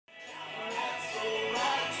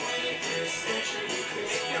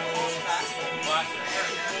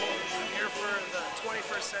I'm here for the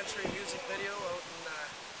 21st Century music video out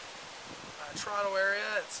in Toronto area.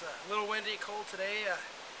 It's a little windy, cold today.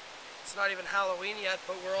 It's not even Halloween yet,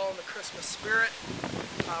 but we're all in the Christmas spirit.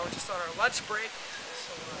 We're just on our lunch break,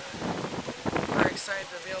 so very excited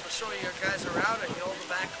to be able to show you guys around and the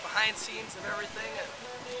behind scenes of everything and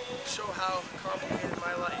show how complicated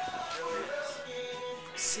my life really is.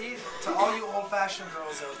 See, to all you old-fashioned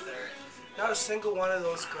girls out there, not a single one of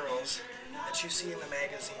those girls that you see in the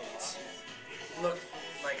magazines look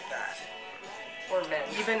like that. Or men.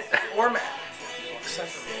 Or men. Except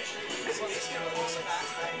for me. This is what it looks like.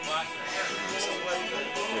 This is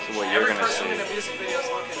what you're going to every person see. in the music video is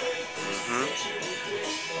looking at.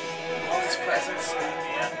 All these presents. I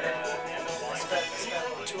spent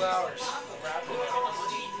 2 hours wrapping it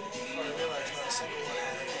before I realized not a single one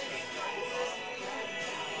had it.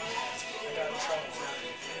 I got in trouble for it.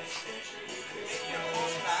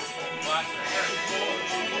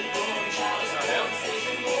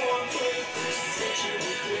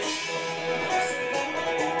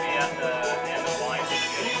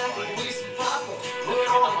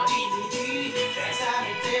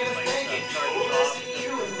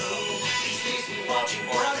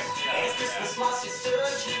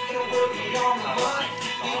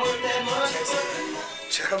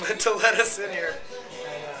 Gentlemen to let us in here,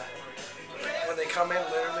 and when they come in,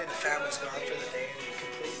 literally the family's gone for the day and they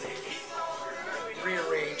completely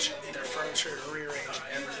rearrange their furniture, rearrange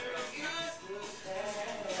everything.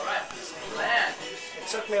 Man. It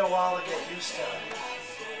took me a while to get used to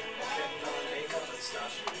getting on makeup and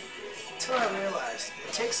stuff, until I realized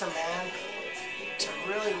it takes a man to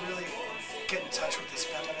really, really get in touch with his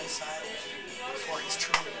feminine side before he's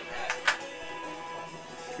truly a man.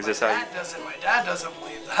 Is this how my dad doesn't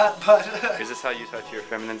believe that, but is this how you touch your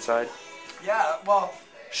feminine side? Yeah, well,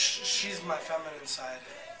 she's my feminine side.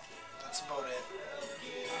 That's about it.